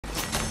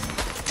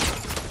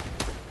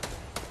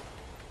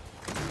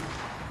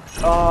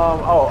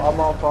Oh, I'm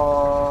off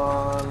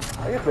on,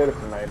 I guess later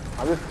tonight.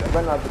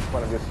 Right now at this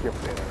point, I'm just here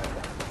for the internet.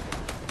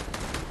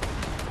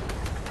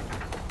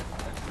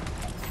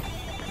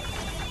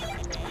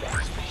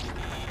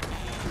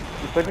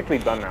 It's technically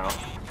done now,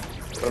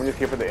 but I'm just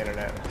here for the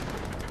internet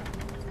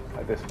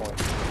at this point.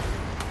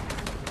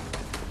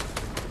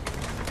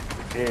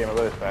 Yeah, my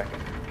brother's back.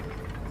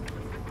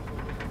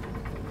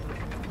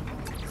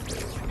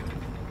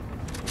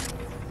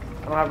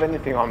 I don't have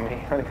anything on me.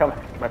 I only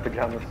got my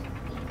pajamas.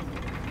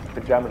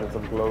 Pajamas and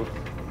some clothes.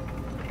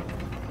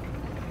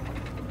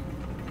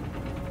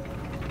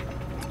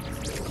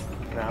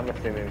 Nah, I'm not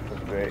saying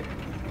anything great.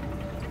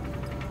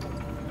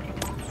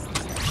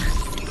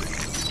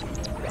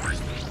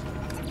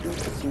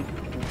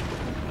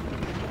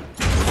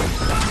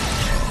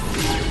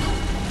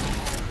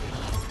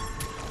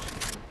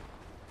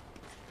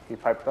 He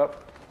piped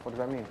up? What does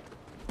that mean?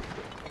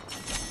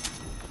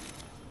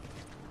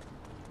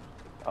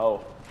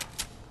 Oh.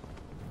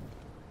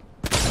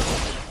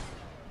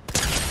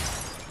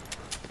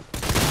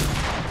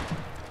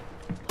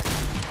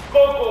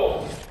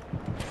 Coco!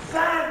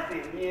 Santi,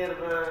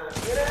 mierda!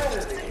 Get out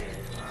of here!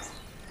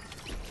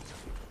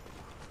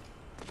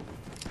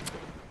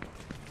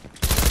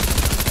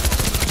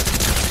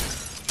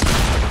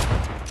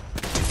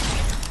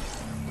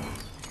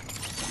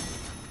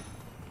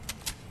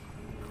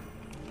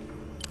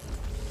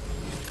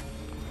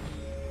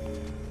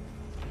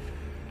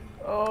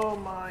 Oh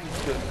my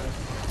goodness.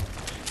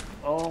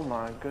 Oh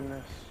my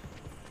goodness.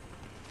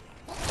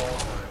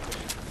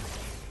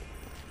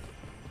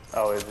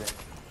 Oh, is it?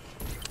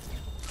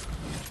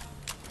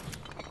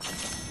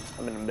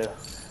 I'm in the middle.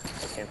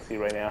 I can't see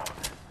right now.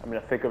 I'm in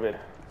the thick of it.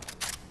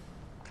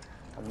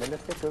 I'm in the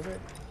thick of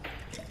it.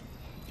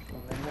 I'm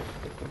in the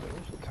thick of it.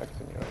 Who's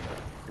texting me right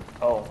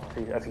now? Oh,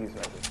 I see his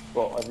message.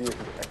 Well, I see his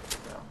text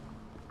now.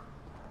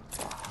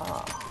 Aha.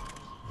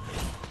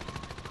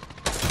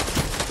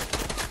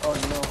 Oh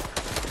no.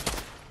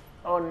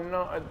 Oh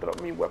no, I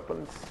dropped me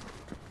weapons.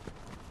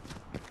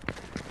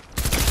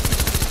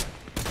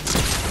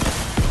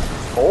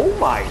 Oh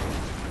my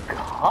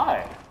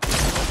god.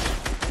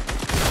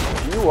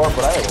 You are,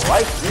 but I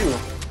like you.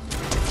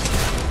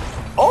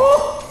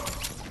 Oh!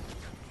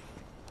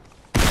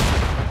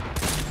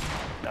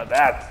 Now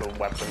that's a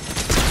weapon.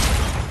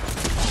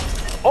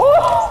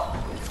 Oh!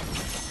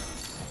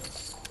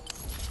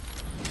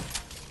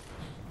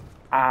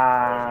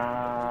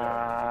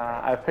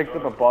 I picked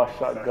up a boss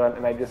shotgun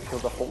and I just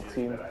killed the whole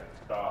team.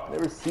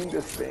 Never seen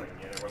this thing.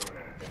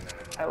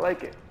 I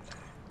like it.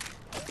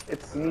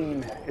 It's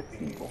mean. It's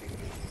evil.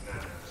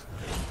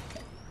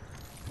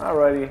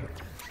 Alrighty.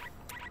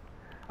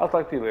 I'll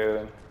talk to you later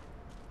then.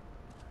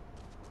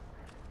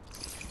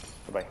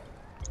 Bye-bye.